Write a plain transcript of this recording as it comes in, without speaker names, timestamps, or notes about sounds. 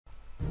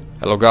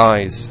Hello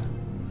guys,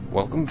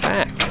 welcome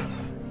back.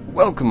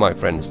 Welcome my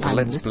friends to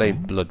Let's Play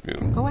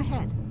Bloodmoon. Go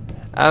ahead.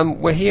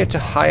 We're here to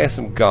hire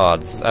some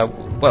guards.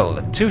 Well,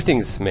 two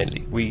things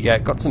mainly. We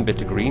got some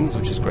bitter greens,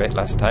 which is great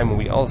last time, and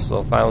we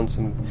also found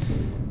some...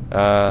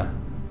 No,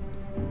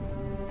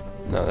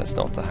 that's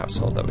not the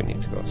household that we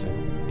need to go to.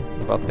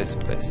 What about this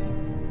place?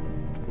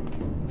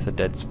 It's a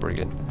dead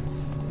spriggan.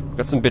 We've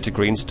got some bitter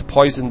greens to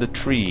poison the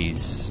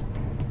trees.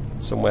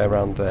 Somewhere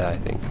around there, I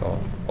think, or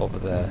over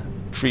there.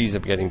 Trees are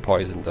getting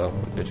poisoned though,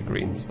 with bitter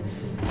greens.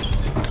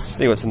 Let's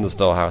see what's in the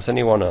storehouse.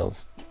 Anyone else?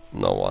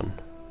 No one.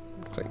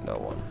 Looks like no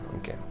one.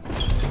 Okay.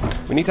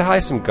 We need to hire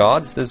some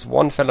guards. There's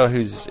one fellow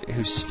who's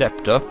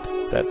stepped up.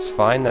 That's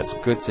fine. That's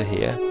good to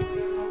hear.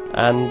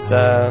 And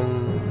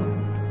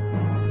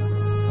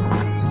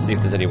let's see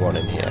if there's anyone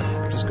in here.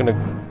 We're just gonna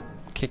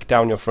kick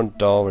down your front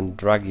door and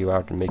drag you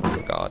out and make you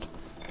a guard.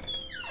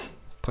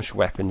 Push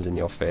weapons in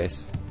your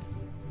face.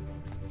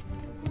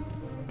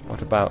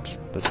 What about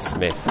the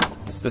smith?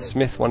 Does the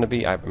smith want to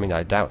be... I mean,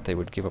 I doubt they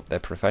would give up their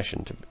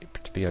profession to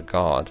be a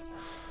guard.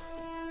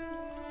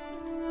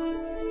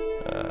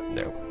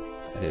 No.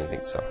 I didn't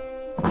think so.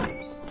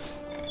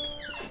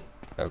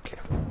 Okay.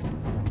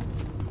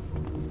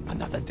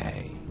 Another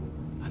day.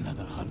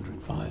 Another 100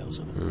 vials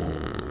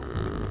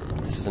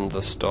of This isn't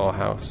the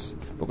storehouse.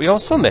 But we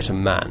also met a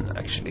man,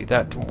 actually,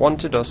 that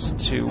wanted us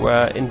to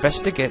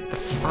investigate the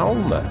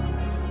Falmer.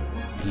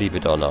 Believe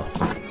it or not.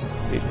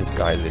 Let's see if this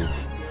guy's in.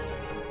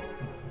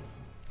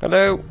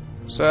 Hello,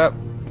 sir.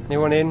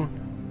 Anyone in?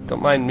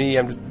 Don't mind me,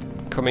 I'm just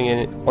coming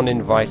in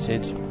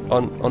uninvited,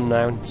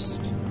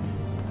 unannounced.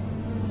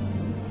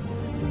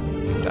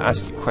 To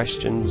ask you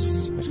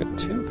questions. He's got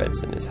 2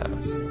 beds in his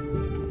house.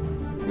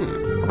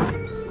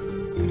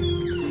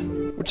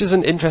 Which is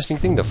an interesting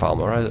thing, the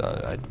Falmer.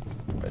 I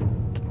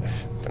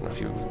don't know if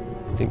you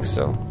think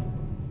so.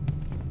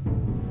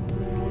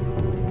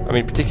 I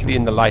mean, particularly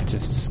in the light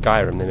of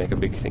Skyrim, they make a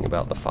big thing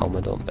about the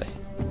Falmer, don't they?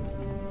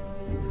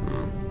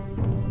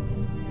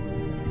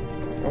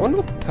 I wonder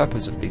what the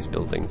purpose of these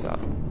buildings are.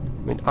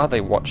 I mean, are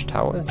they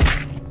watchtowers?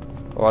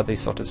 Or are they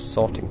sort of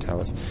sorting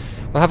towers?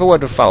 I'll have a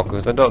word with Falco,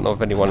 because I don't know if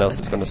anyone else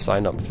is going to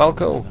sign up.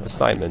 Falco,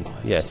 assignment,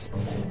 yes.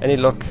 Any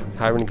luck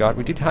hiring guard?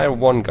 We did hire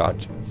 1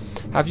 guard.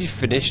 Have you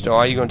finished, or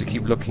are you going to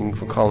keep looking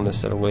for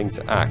colonists that are willing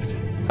to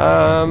act?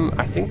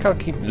 I think I'll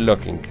keep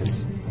looking,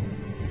 because...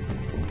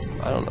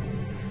 I don't know.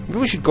 Maybe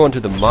we should go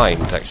into the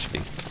mines, actually.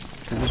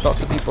 Because there's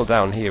lots of people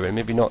down here, and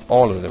maybe not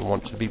all of them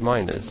want to be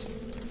miners.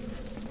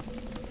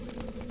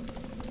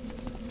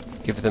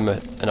 Give them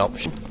an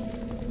option.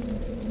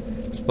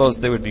 I suppose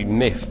they would be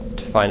miffed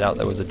to find out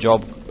there was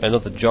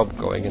another job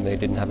going, and they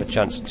didn't have a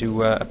chance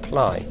to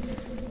apply.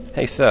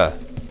 Hey, sir.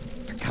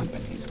 The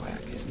company's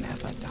work is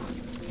never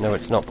done. No,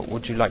 it's not. But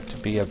would you like to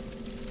be a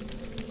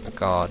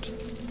guard?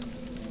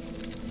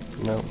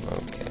 No.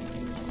 Okay.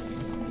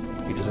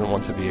 He doesn't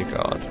want to be a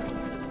guard.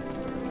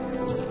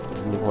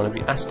 Doesn't even want to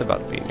be asked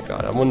about being a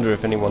guard. I wonder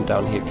if anyone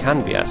down here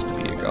can be asked to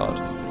be a guard.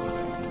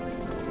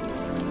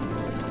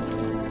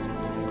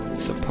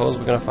 Suppose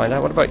we're going to find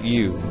out. What about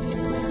you?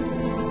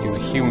 You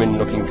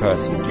human-looking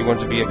person. Do you want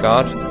to be a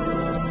guard?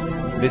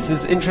 This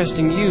is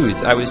interesting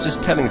news. I was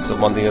just telling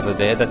someone the other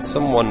day that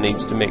someone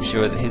needs to make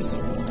sure that his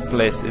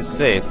place is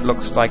safe.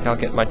 Looks like I'll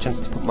get my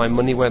chance to put my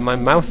money where my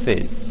mouth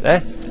is.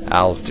 Eh?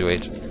 I'll do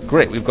it.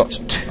 Great, we've got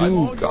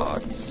 2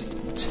 guards.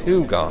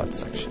 2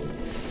 guards, actually.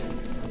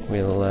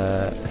 We'll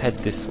head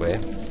this way.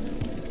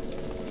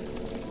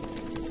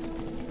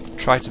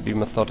 Try to be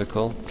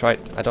methodical. I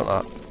don't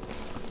know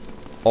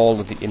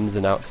all of the ins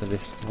and outs of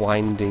this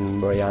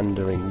winding,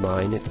 meandering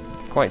mine. It's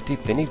quite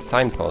deep. They need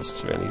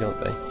signposts, really, don't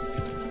they?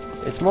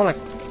 It's more like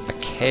a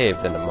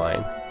cave than a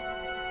mine.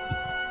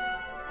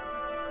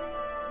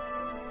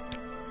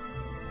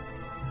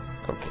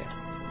 Okay.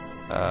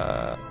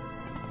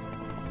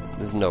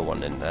 There's no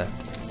one in there.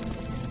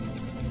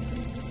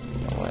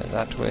 Nowhere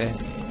that way.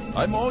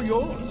 I'm all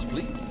yours,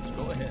 please.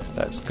 Go ahead.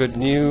 That's good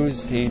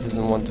news. He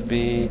doesn't want to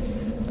be...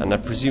 And I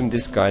presume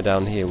this guy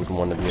down here wouldn't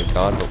want to be a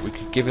guard, but we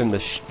could give him the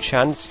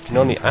chance. You can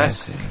only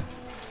ask.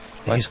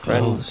 My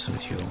friend.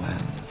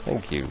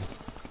 Thank you.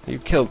 You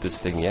killed this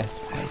thing, yeah?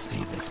 I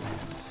see this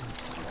land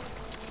suits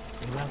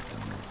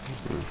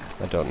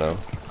you. I don't know.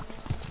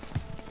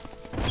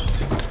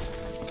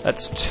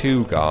 That's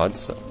 2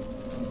 guards.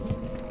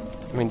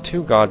 I mean,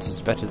 2 guards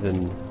is better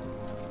than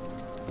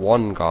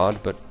 1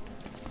 guard, but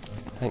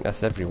I think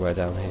that's everywhere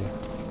down here.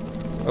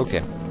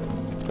 Okay.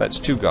 That's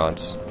 2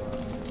 guards.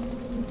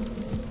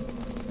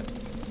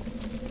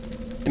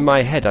 In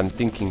my head I'm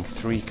thinking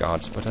 3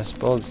 guards, but I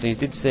suppose he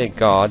did say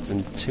guards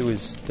and 2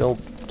 is still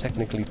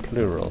technically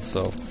plural,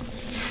 so...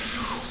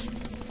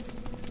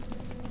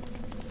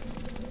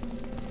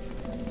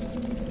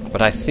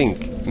 But I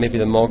think maybe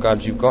the more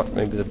guards you've got,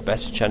 maybe the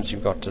better chance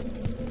you've got to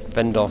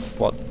fend off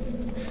what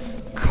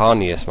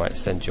Carnius might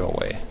send your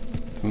way.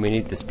 And we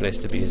need this place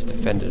to be as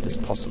defended as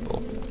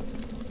possible.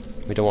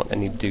 We don't want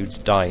any dudes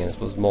dying, and I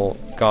suppose the more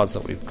guards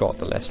that we've got,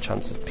 the less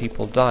chance of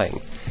people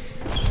dying.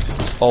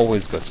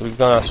 Always good. So we've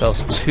got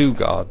ourselves 2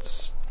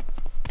 guards.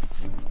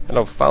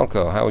 Hello,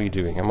 Falco. How are you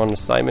doing? I'm on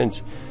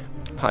assignment.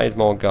 Hide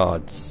more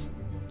guards.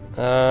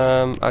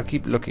 I'll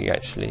keep looking,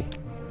 actually.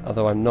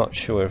 Although I'm not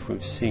sure if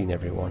we've seen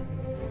everyone.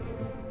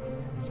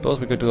 Suppose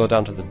we could go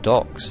down to the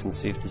docks and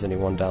see if there's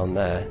anyone down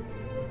there.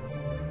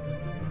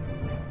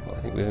 Well, I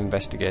think we've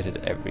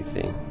investigated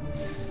everything.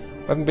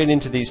 We haven't been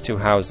into these two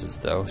houses,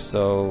 though,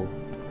 so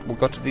we'll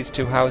go to these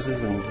two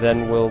houses and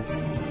then we'll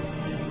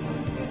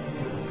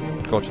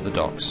go to the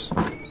docks.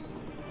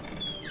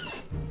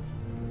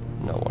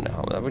 No one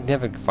out. I would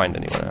never find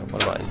anyone out.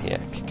 What about in here?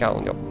 Kick out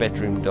on your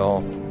bedroom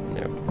door.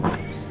 No.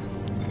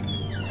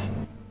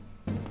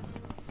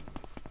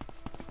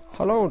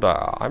 Hello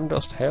there. I'm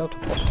just here to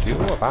talk to you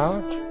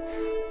about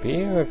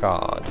being a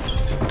guard.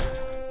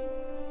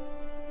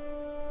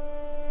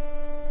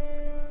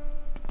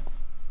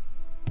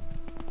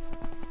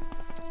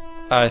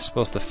 I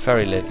suppose the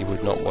fairy lady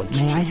would not want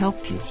May I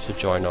help you? to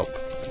join up.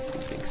 I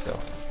don't think so.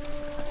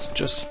 It's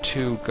just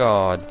two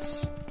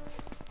guards.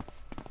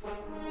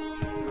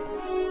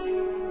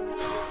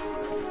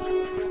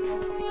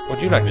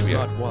 Would you like to be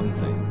not one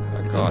thing.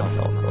 a guard,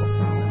 Falco?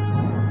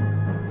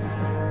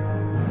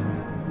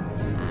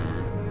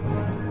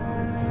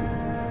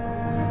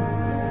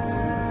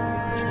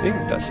 I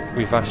think that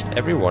we've asked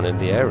everyone in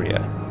the area,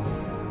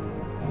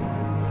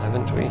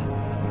 haven't we?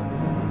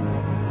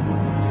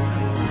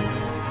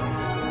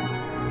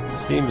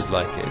 Seems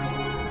like it.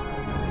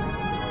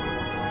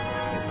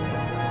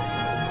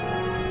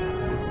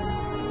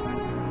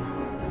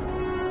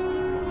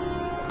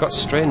 Got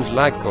strange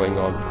lag going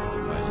on.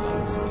 My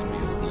lungs must be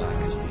as black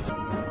as these.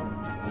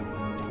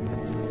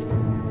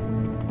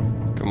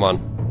 Come on.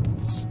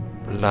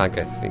 Lag,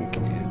 I think,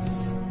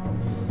 is...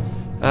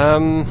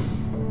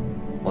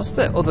 Was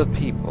there other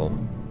people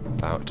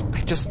about?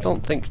 I just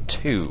don't think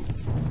two.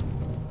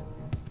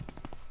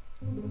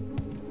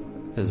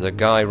 There's a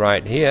guy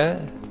right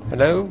here.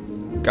 Hello?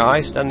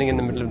 Guy standing in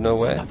the middle of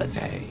nowhere. Another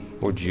day.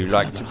 Would you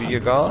like to be a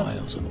guard?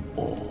 Miles of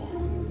ore.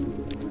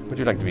 Would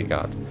you like to be a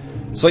guard?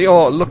 So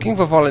you're looking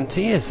for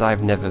volunteers?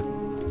 I've never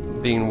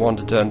been one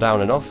to turn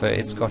down an offer.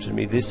 It's gotten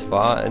me this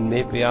far, and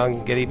maybe I'll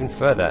get even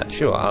further.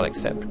 Sure, I'll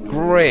accept.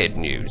 Great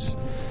news.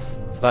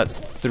 So that's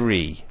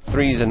 3.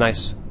 3 is a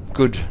nice,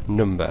 good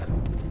number.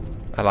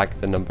 I like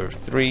the number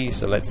 3,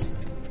 so let's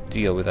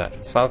deal with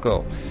that.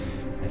 Falco,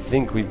 I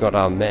think we've got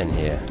our men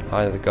here.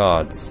 Hire the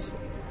guards.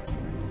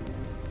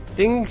 I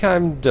think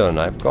I'm done.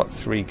 I've got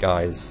 3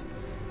 guys.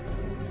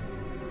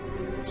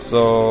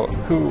 So,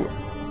 who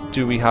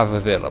do we have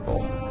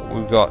available?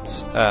 We've got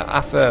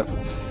Afa,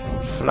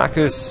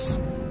 Flaccus,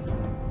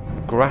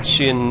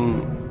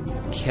 Gratian,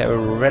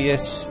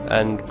 Kerelius,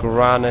 and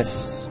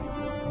Granus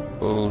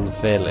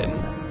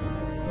Ulvelin.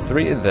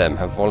 3 of them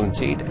have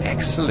volunteered.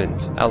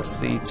 Excellent. I'll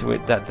see to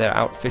it that they're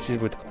outfitted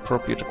with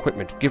appropriate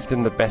equipment. Give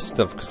them the best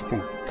stuff, because I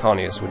think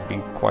Carnius would be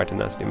quite a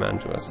nasty man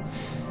to us.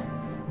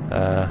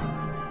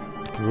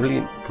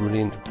 Brilliant,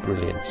 brilliant,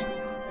 brilliant.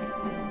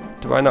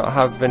 Do I not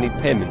have any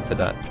payment for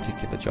that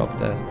particular job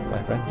there,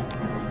 my friend?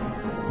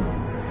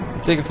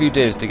 It'll take a few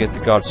days to get the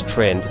guards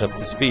trained and up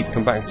to speed.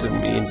 Come back to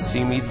me and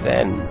see me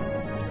then.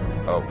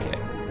 Okay.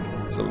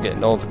 So we're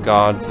getting all the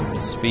guards up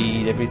to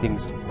speed.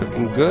 Everything's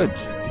looking good.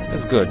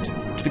 That's good.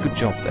 Did a good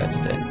job there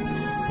today.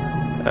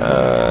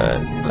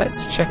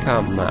 Let's check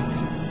our map,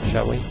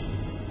 shall we?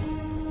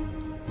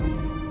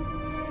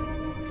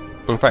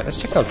 In fact, let's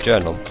check our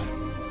journal.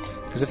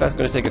 Because if that's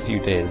going to take a few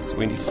days,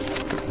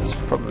 there's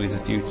probably a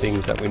few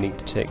things that we need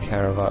to take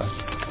care of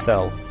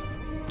ourselves.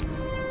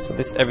 So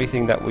this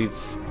everything that we've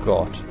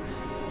got.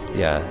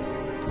 Yeah.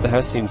 The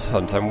Hercine's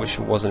Hunt, I wish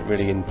it wasn't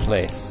really in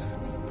place.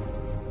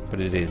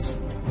 But it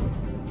is.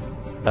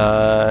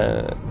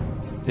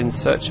 In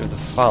search of the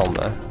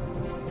Falmer.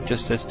 It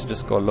just says to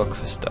just go look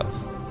for stuff.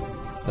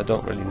 So I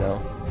don't really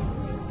know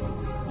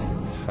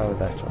how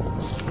that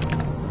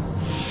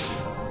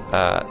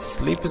all...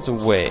 Sleepers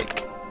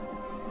Awake.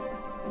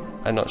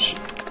 I'm not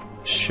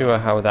sure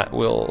how that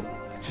will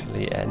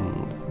actually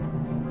end.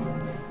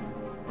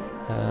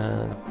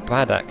 The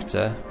Bad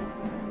Actor,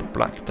 the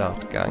Black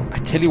Dart Gang. I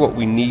tell you what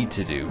we need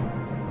to do.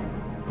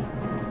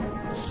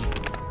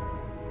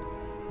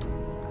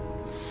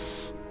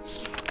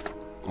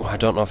 Well, I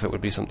don't know if it would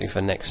be something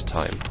for next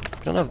time.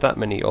 We don't have that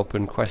many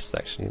open quests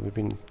actually. We've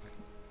been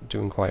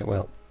doing quite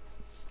well.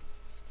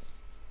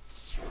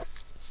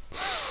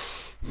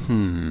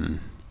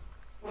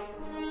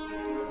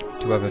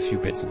 Do have a few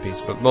bits and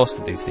pieces, but most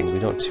of these things we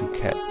don't too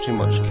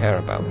much care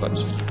about. But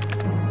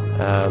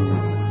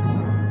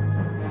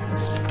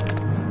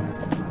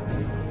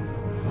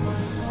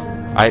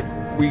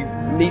we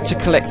need to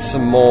collect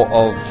some more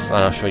of,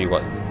 and I'll show you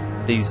what,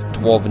 these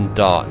dwarven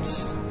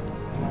darts,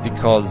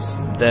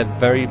 because they're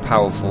very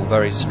powerful,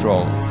 very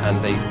strong,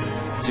 and they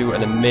do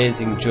an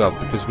amazing job.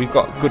 Because we've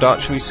got good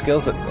archery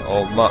skills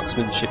or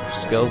marksmanship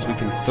skills, we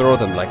can throw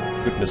them like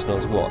goodness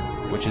knows what,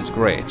 which is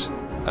great.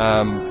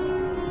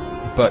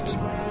 But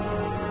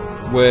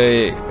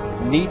we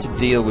need to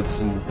deal with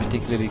some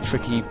particularly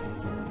tricky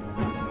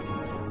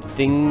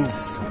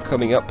things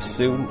coming up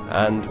soon,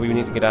 and we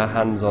need to get our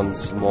hands on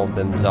some more of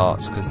them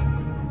darts, because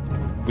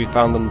we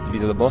found them to be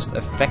the most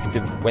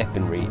effective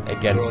weaponry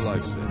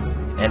against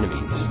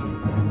enemies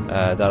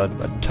that are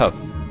tough,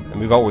 and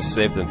we've always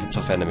saved them for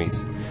tough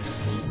enemies.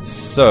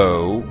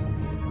 So,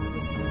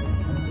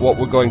 what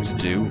we're going to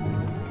do,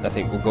 I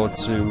think we'll go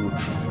to...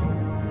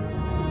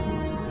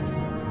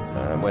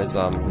 where's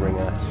our ring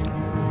at?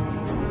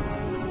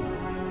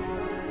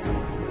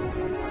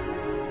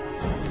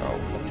 Oh,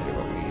 let's tell you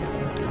what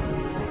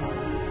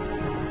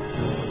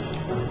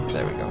we...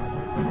 there we go.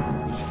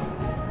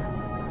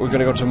 We're going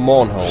to go to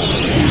Mournhold.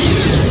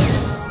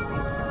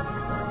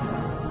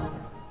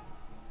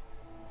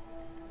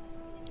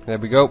 There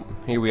we go.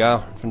 Here we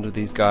are, in front of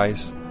these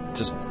guys,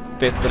 just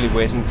faithfully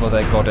waiting for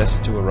their goddess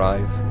to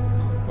arrive.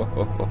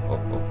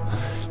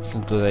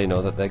 Little do they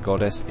know that their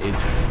goddess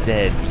is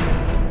dead.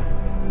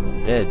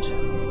 Dead.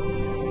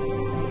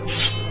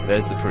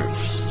 There's the proof.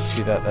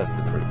 See that? That's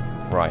the proof.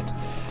 Right.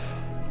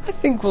 I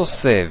think we'll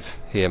save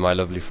here, my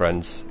lovely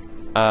friends.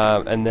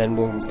 And then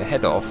we'll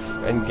head off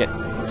and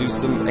do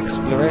some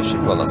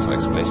exploration. Well, not some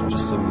exploration,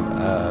 just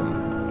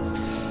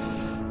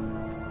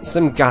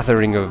some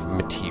gathering of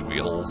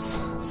materials.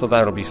 So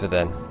that'll be for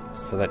then.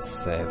 So let's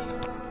save.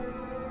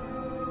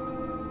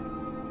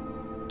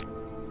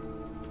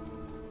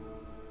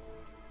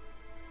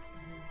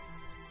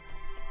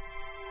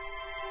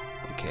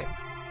 Okay.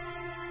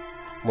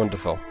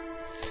 Wonderful.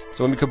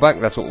 So when we come back,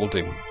 that's what we'll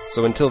do.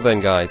 So until then,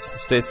 guys,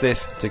 stay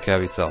safe, take care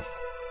of yourself,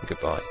 and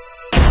goodbye.